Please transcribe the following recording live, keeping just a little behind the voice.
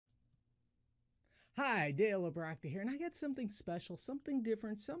Hi, Dale Obrochta here, and I got something special, something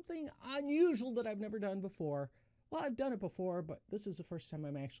different, something unusual that I've never done before. Well, I've done it before, but this is the first time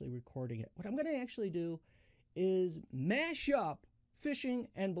I'm actually recording it. What I'm going to actually do is mash up fishing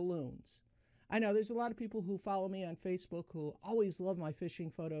and balloons. I know there's a lot of people who follow me on Facebook who always love my fishing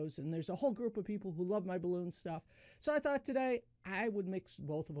photos, and there's a whole group of people who love my balloon stuff. So I thought today I would mix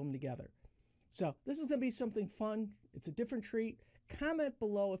both of them together. So this is going to be something fun. It's a different treat. Comment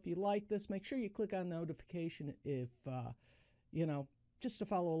below if you like this. Make sure you click on notification if, just to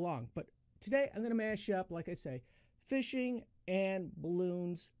follow along. But today I'm going to mash up, like I say, fishing and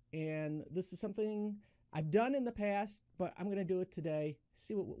balloons. And this is something I've done in the past, but I'm going to do it today.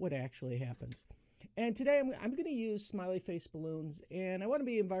 See what actually happens. And today I'm going to use smiley face balloons. And I want to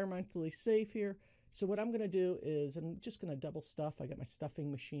be environmentally safe here. So what I'm going to do is I'm just going to double stuff. I got my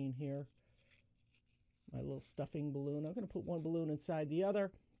stuffing machine here. My little stuffing balloon. I'm going to put one balloon inside the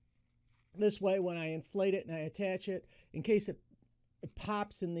other. This way, when I inflate it and I attach it, in case it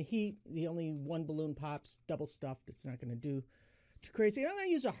pops in the heat, the only one balloon pops, double stuffed. It's not going to do too crazy. And I'm going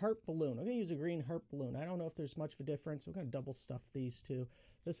to use a heart balloon. I'm going to use a green heart balloon. I don't know if there's much of a difference. I'm going to double stuff these two.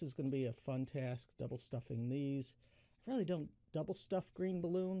 This is going to be a fun task, double stuffing these. I really don't double stuff green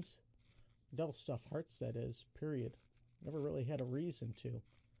balloons. Double stuff hearts, that is, period. Never really had a reason to.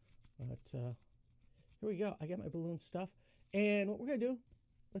 But, here we go. I got my balloon stuff. And what we're going to do,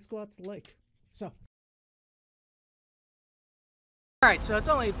 let's go out to the lake. So. All right, so it's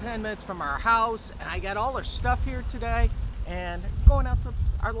only 10 minutes from our house, and I got all our stuff here today, and going out to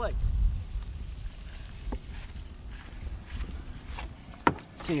our lake.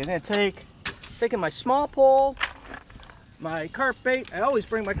 Let's see, I'm going to taking my small pole, my carp bait. I always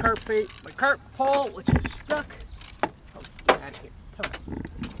bring my carp bait, my carp pole, which is stuck. Oh, get out of here. Come on.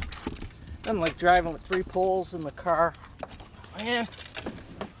 I'm like driving with 3 poles in the car. Man.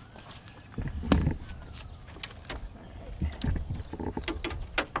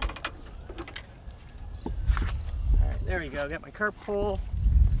 Alright, there we go. Got my carp pole.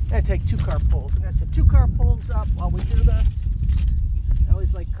 I'm going to take 2 carp poles. I'm going to set 2 carp poles up while we do this. I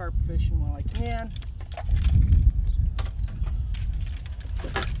always like carp fishing while I can.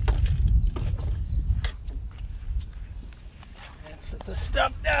 And set the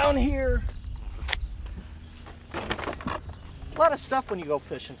stuff down here. A lot of stuff when you go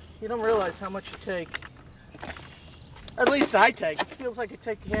fishing. You don't realize how much you take. Or at least I take. It feels like I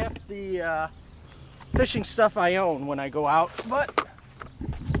take half the fishing stuff I own when I go out. But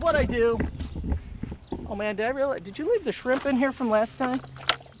it's what I do. Oh man, did you leave the shrimp in here from last time?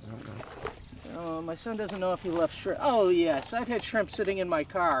 I don't know. Oh, my son doesn't know if he left shrimp. Oh yes, I've had shrimp sitting in my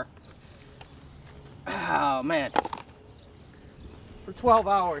car. Oh man. For 12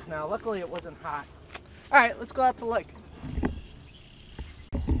 hours now. Luckily it wasn't hot. Alright, let's go out to the lake.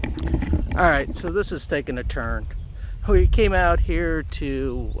 Alright, so this is taking a turn. We came out here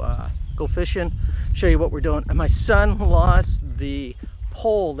to go fishing, show you what we're doing. And my son lost the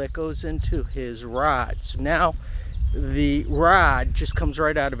pole that goes into his rod. So now the rod just comes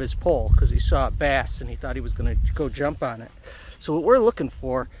right out of his pole because he saw a bass and he thought he was going to go jump on it. So what we're looking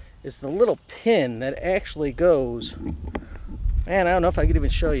for is the little pin that actually goes, man, I don't know if I could even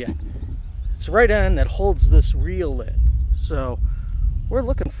show you. It's right on that holds this reel in. So we're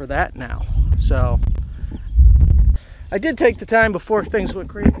looking for that now. So I did take the time before things went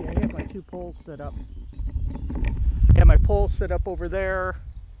crazy. I had my 2 poles set up. I had my pole set up over there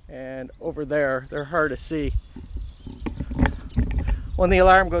and over there. They're hard to see. When the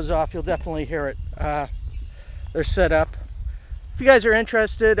alarm goes off, you'll definitely hear it. They're set up. If you guys are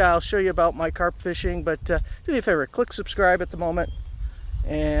interested, I'll show you about my carp fishing, but do me a favor, click subscribe at the moment.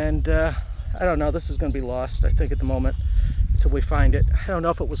 And I don't know, this is going to be lost, I think, at the moment, until we find it. I don't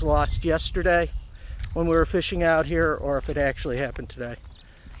know if it was lost yesterday when we were fishing out here or if it actually happened today.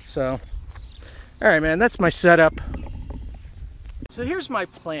 So, all right, man, that's my setup. So here's my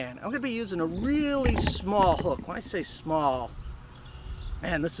plan. I'm going to be using a really small hook. When I say small,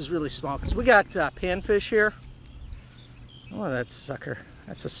 man, this is really small because we got panfish here. Oh, that sucker.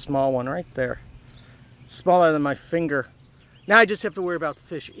 That's a small one right there. It's smaller than my finger. Now I just have to worry about the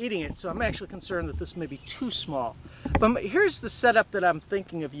fish eating it, so I'm actually concerned that this may be too small. But here's the setup that I'm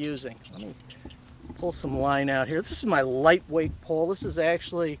thinking of using. Let me pull some line out here. This is my lightweight pole. This is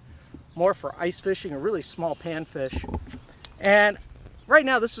actually more for ice fishing, a really small panfish. And right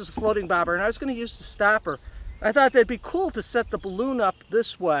now this is a floating bobber, and I was going to use the stopper. I thought that'd be cool to set the balloon up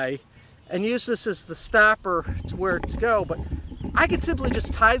this way and use this as the stopper to where to go, but I could simply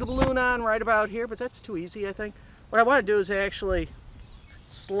just tie the balloon on right about here, but that's too easy, I think. What I want to do is actually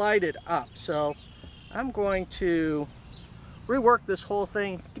slide it up. So I'm going to rework this whole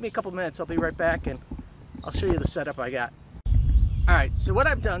thing. Give me a couple minutes, I'll be right back and I'll show you the setup I got. Alright, so what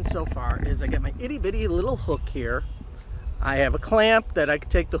I've done so far is I got my itty bitty little hook here. I have a clamp that I can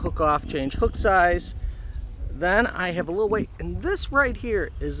take the hook off, change hook size. Then I have a little weight, and this right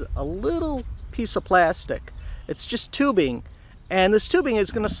here is a little piece of plastic. It's just tubing, and this tubing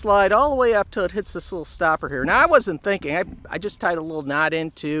is going to slide all the way up till it hits this little stopper here. Now I wasn't thinking, I just tied a little knot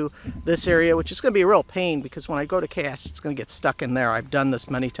into this area, which is going to be a real pain because when I go to cast it's going to get stuck in there. I've done this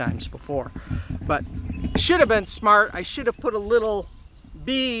many times before, but should have been smart. I should have put a little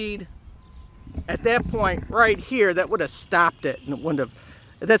bead at that point right here that would have stopped it, and it wouldn't have.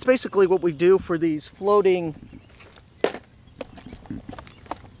 That's basically what we do for these floaters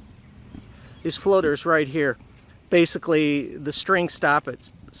right here. Basically the string stops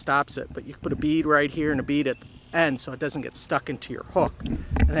it, but you can put a bead right here and a bead at the end so it doesn't get stuck into your hook,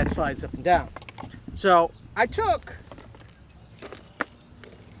 and that slides up and down. So I took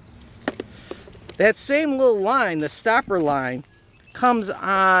that same little line, the stopper line, comes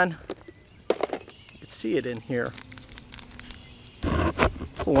on, you can see it in here.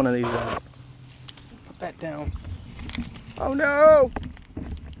 Pull one of these out. Put that down. Oh no!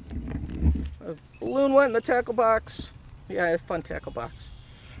 A balloon went in the tackle box. Yeah, a fun tackle box.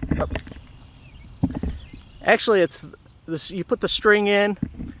 Oh. Actually, it's this. You put the string in,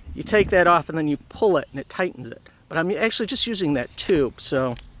 you take that off, and then you pull it, and it tightens it. But I'm actually just using that tube,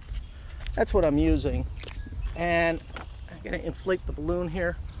 so that's what I'm using. And I'm gonna inflate the balloon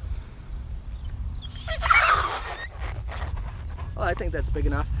here. Well, I think that's big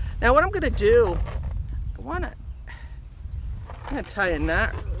enough. Now what I'm gonna do, I'm gonna tie a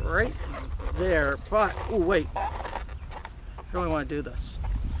knot right there, but, oh wait, I don't want to do this.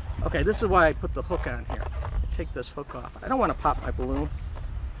 Okay, this is why I put the hook on here. Take this hook off. I don't want to pop my balloon.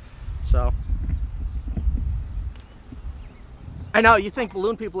 So, I know, you think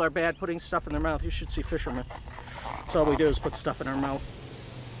balloon people are bad putting stuff in their mouth. You should see fishermen. That's all we do is put stuff in our mouth.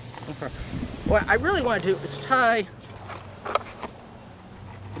 Okay. What I really want to do is tie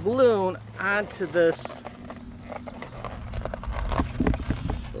balloon onto this.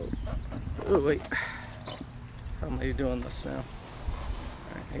 Oh wait, how am I doing this now? All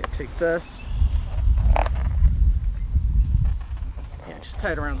right, I gotta take this. Yeah, just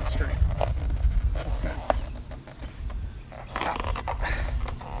tie it around the string. Makes sense.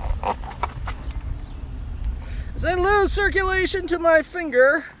 As I lose circulation to my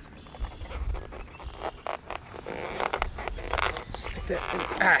finger, stick that in.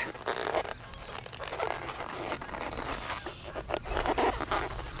 Ah.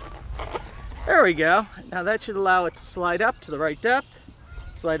 There we go. Now that should allow it to slide up to the right depth,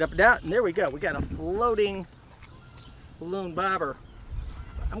 slide up and down, and there we go. We got a floating balloon bobber.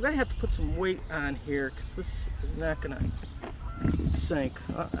 I'm gonna have to put some weight on here because this is not gonna sink.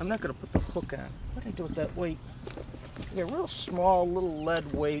 I'm not gonna put the hook on. What do I do with that weight? I got a real small little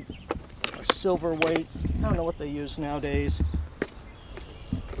lead weight or silver weight. I don't know what they use nowadays.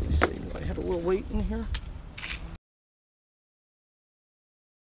 Let's see, do I have a little weight in here?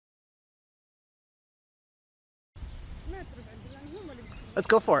 Let's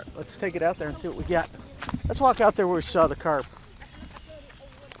go for it. Let's take it out there and see what we got. Let's walk out there where we saw the carp.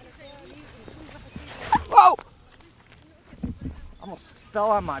 Whoa! Almost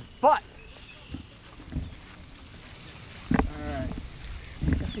fell on my butt. Alright.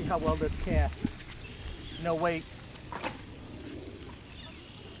 Let's see how well this casts. No weight.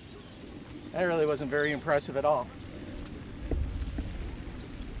 That really wasn't very impressive at all.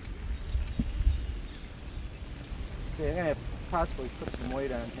 Let's see, I'm gonna have to possibly put some weight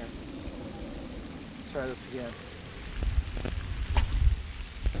on here. Let's try this again.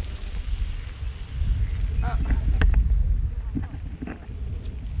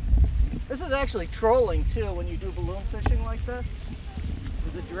 This is actually trolling too when you do balloon fishing like this,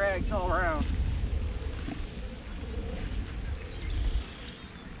 because it drags all around.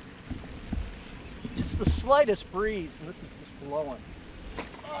 Just the slightest breeze, and this is just blowing.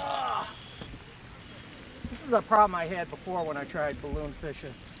 This is the problem I had before when I tried balloon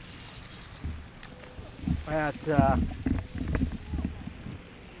fishing. It's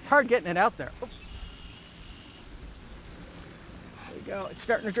hard getting it out there. Oops. There we go. It's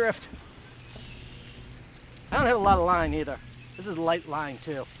starting to drift. I don't have a lot of line either. This is light line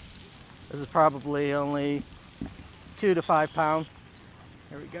too. This is probably only 2 to 5 pound.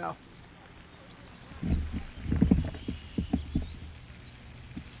 Here we go.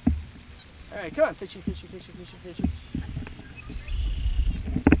 All right, come on, fishy, fishy, fishy, fishy, fishy.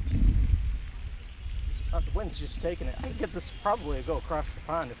 Oh, the wind's just taking it. I could get this probably to go across the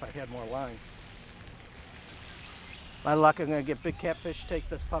pond if I had more line. My luck, I'm going to get big catfish, take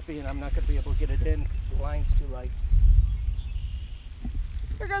this puppy, and I'm not going to be able to get it in because the line's too light.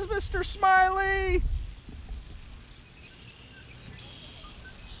 Here goes Mr. Smiley!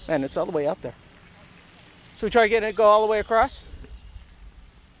 Man, it's all the way out there. Should we try getting it go all the way across?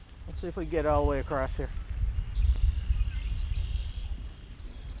 Let's see if we can get it all the way across here.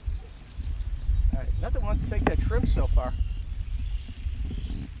 Alright, nothing wants to take that shrimp so far.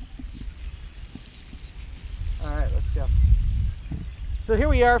 Alright, let's go. So here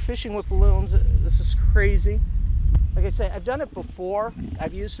we are fishing with balloons. This is crazy. Like I say, I've done it before.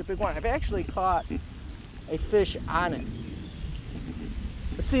 I've used a big one. I've actually caught a fish on it.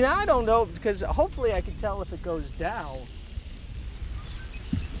 But see, now I don't know, because hopefully I can tell if it goes down.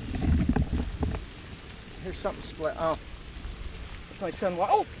 Here's something split. Oh, that's my son.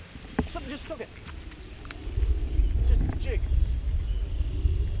 Oh, something just took it. Just a jig.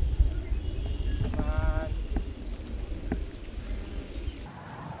 Come on.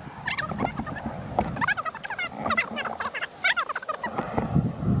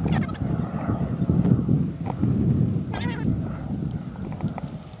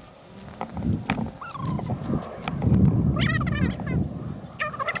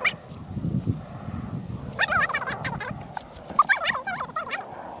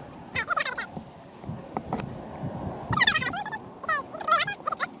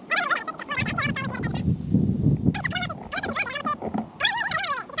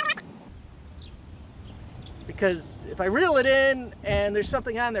 Because if I reel it in and there's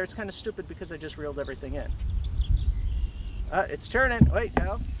something on there, it's kind of stupid because I just reeled everything in. It's turning. Wait,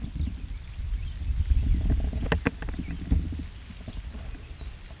 no.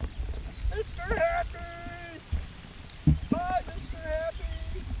 Mr. Happy! Bye, Mr. Happy!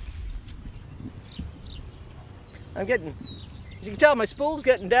 I'm getting, as you can tell, my spool's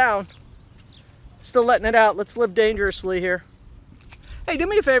getting down. Still letting it out. Let's live dangerously here. Hey, do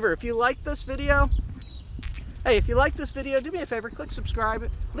me a favor. If you like this video, do me a favor, click subscribe.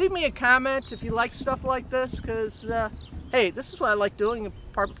 Leave me a comment if you like stuff like this, because, hey, this is what I like doing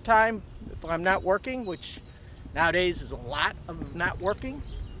part-time if I'm not working, which nowadays is a lot of not working.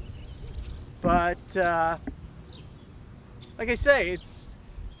 But, like I say, it's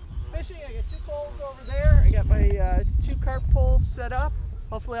fishing. I got 2 poles over there. I got my 2 carp poles set up.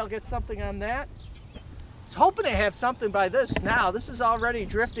 Hopefully I'll get something on that. I was hoping to have something by this now. This is already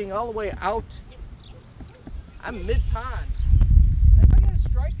drifting all the way out. I'm mid-pond. Am I going to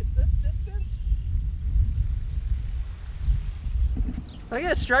strike at this distance? If I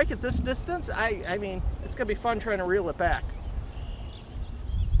get a strike at this distance, I mean, it's going to be fun trying to reel it back.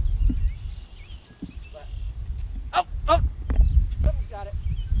 But, oh! Something's got it.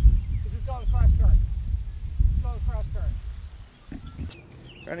 Because it's going cross current. It's going cross current.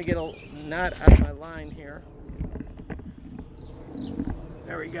 Trying to get a knot out of my line here.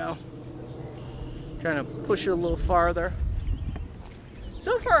 There we go. Trying to push it a little farther.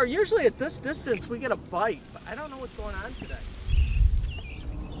 So far, usually at this distance, we get a bite, but I don't know what's going on today.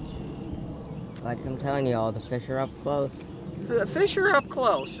 Like I'm telling you, all the fish are up close. The fish are up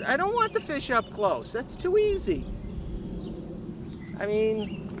close. I don't want the fish up close. That's too easy. I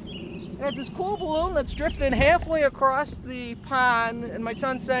mean, I have this cool balloon that's drifting halfway across the pond, and my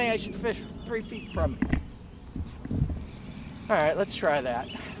son's saying I should fish 3 feet from me. All right, let's try that.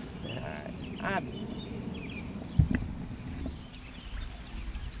 All right.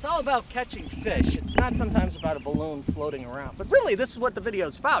 It's all about catching fish. It's not sometimes about a balloon floating around. But really, this is what the video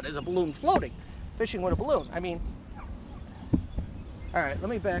is about, is a balloon floating. Fishing with a balloon. I mean, all right, let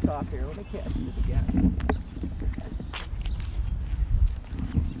me back off here. Let me cast it again.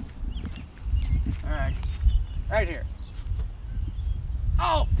 All right, right here.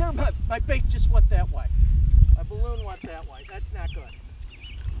 Oh, my bait just went that way. My balloon went that way. That's not good.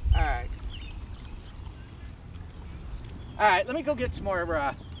 All right. All right, let me go get some more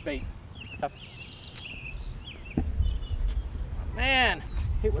bait. Man, I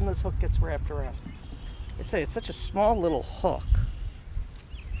hate when this hook gets wrapped around. I say, it's such a small little hook.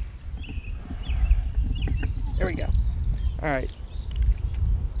 There we go. All right.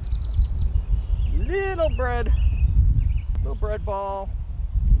 Little bread ball.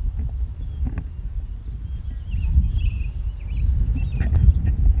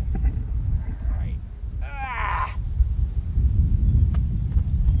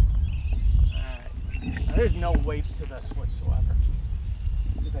 There's no weight to this whatsoever.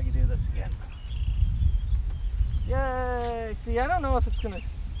 Let's see if I can do this again. Yay! See, I don't know if it's gonna,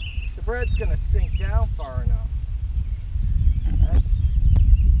 the bread's gonna sink down far enough. That's,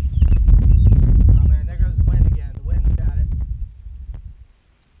 oh man, there goes the wind again. The wind's got it.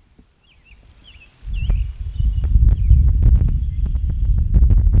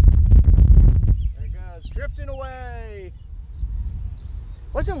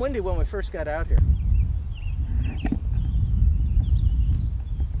 Wasn't windy when we first got out here.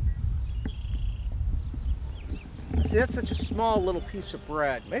 See, that's such a small little piece of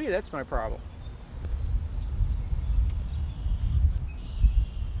bread. Maybe that's my problem.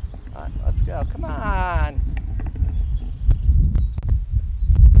 All right, let's go. Come on.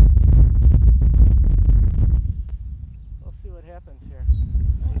 We'll see what happens here.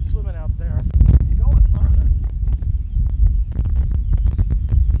 It's swimming out there. Going farther.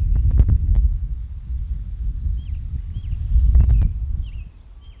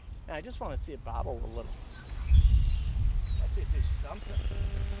 I just want to see it bobble a little. I see it do something.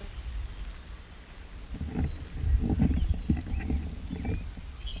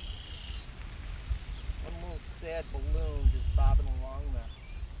 One little sad balloon just bobbing along there.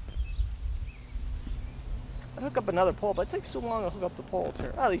 I'd hook up another pole, but it takes too long to hook up the poles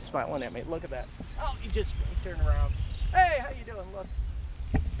here. Oh, he's smiling at me. Look at that. Oh, he just turned around. Hey, how you doing? Look.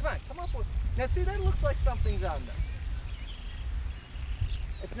 Come on, come up with. Now see, that looks like something's on there.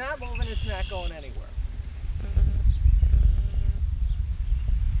 It's not moving, it's not going anywhere.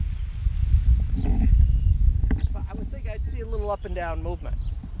 But I would think I'd see a little up and down movement.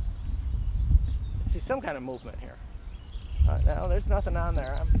 I'd see some kind of movement here. No, there's nothing on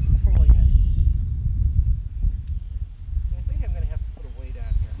there. I'm pulling it. See, I think I'm going to have to put a weight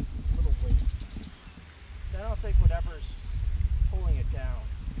on here. A little weight. So I don't think whatever's pulling it down.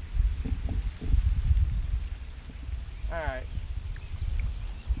 Alright.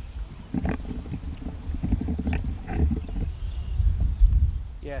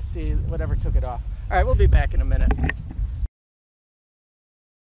 Yeah, see, whatever took it off. All right, we'll be back in a minute.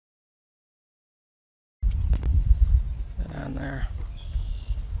 Get on there.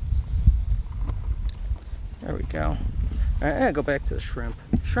 There we go. All right, I'm gonna go back to the shrimp.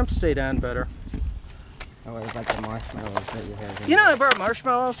 Shrimp stayed on better. Oh, it's like the marshmallows that you have. You know, I brought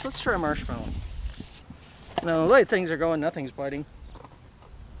marshmallows. Let's try marshmallow. No, the way things are going, nothing's biting.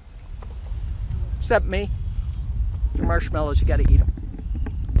 Except me. Your marshmallows, you gotta eat them.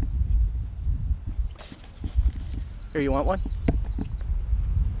 Here, you want one?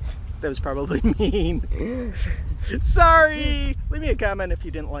 That was probably mean. Sorry! Leave me a comment if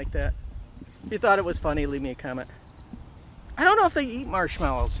you didn't like that. If you thought it was funny, leave me a comment. I don't know if they eat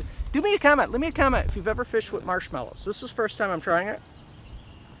marshmallows. Do me a comment. Leave me a comment if you've ever fished with marshmallows. This is the first time I'm trying it.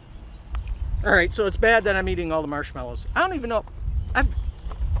 Alright, so it's bad that I'm eating all the marshmallows. I don't even know. I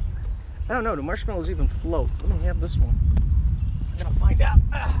don't know. Do marshmallows even float? Let me have this one. I'm gonna find out.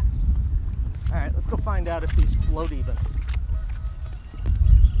 Alright, let's go find out if these float even.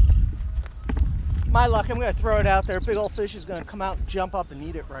 My luck, I'm going to throw it out there. Big old fish is going to come out and jump up and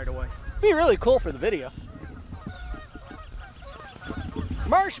eat it right away. Be really cool for the video.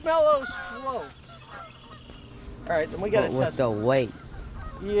 Marshmallows float. Alright, then we got to test. With the weight.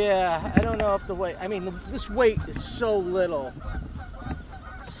 Yeah, I don't know if the weight. I mean, this weight is so little.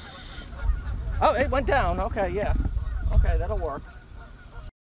 Oh, it went down. Okay, yeah. Okay, that'll work.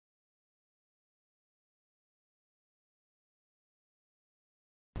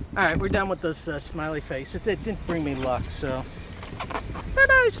 Alright, we're done with this smiley face. It didn't bring me luck, so...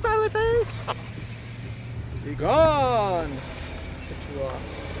 Bye-bye, smiley face! Be gone! Get you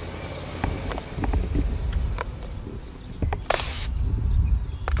off.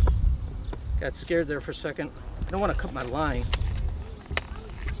 Got scared there for a second. I don't want to cut my line.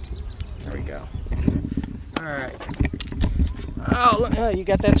 There we go. Alright. Oh, look, you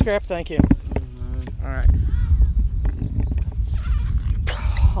got that scrap? Thank you. Alright.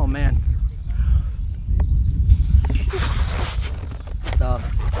 Oh man. Yeah,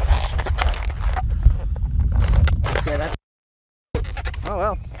 that's... Oh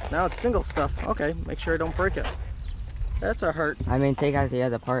well, now it's single stuff. Okay, make sure I don't break it. That's a hurt. I mean, take out the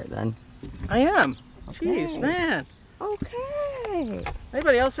other part then. I am. Okay. Jeez, man. Okay.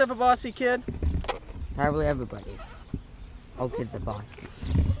 Anybody else have a bossy kid? Probably everybody. All kids are bossy.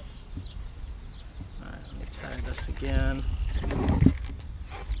 Alright, let me tie this again.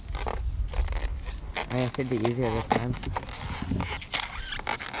 I mean, it should be easier this time.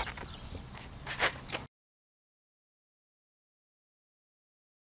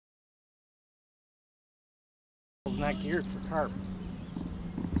 It's not geared for carp.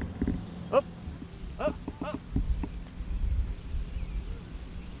 Up, up, up.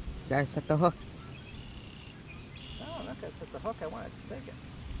 Gotta set the hook. No, I'm not gonna set the hook. I wanted to take it.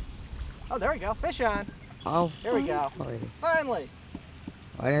 Oh, there we go. Fish on. Oh, there we go. Finally.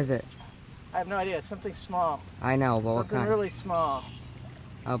 What is it? I have no idea. It's something small. I know, but what Something kind? really small.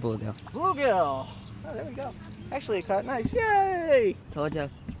 Oh, bluegill. Bluegill. Oh, there we go. Actually, it caught nice. Yay! Told ya.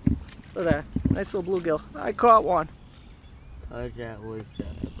 Look at that. Nice little bluegill. I caught one. thought that was the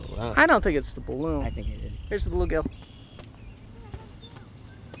balloon. I don't think it's the balloon. I think it is. Here's the bluegill.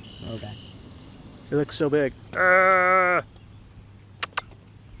 Okay. It looks so big. Back.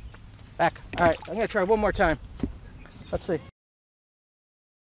 All right, I'm gonna try one more time. Let's see.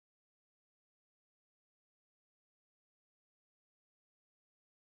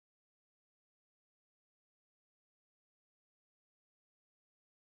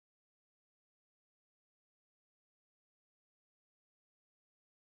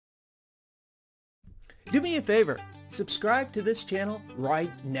 Do me a favor, subscribe to this channel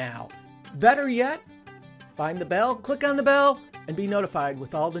right now. Better yet, find the bell, click on the bell, and be notified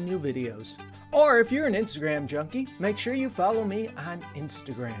with all the new videos. Or if you're an Instagram junkie, make sure you follow me on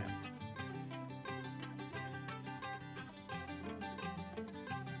Instagram.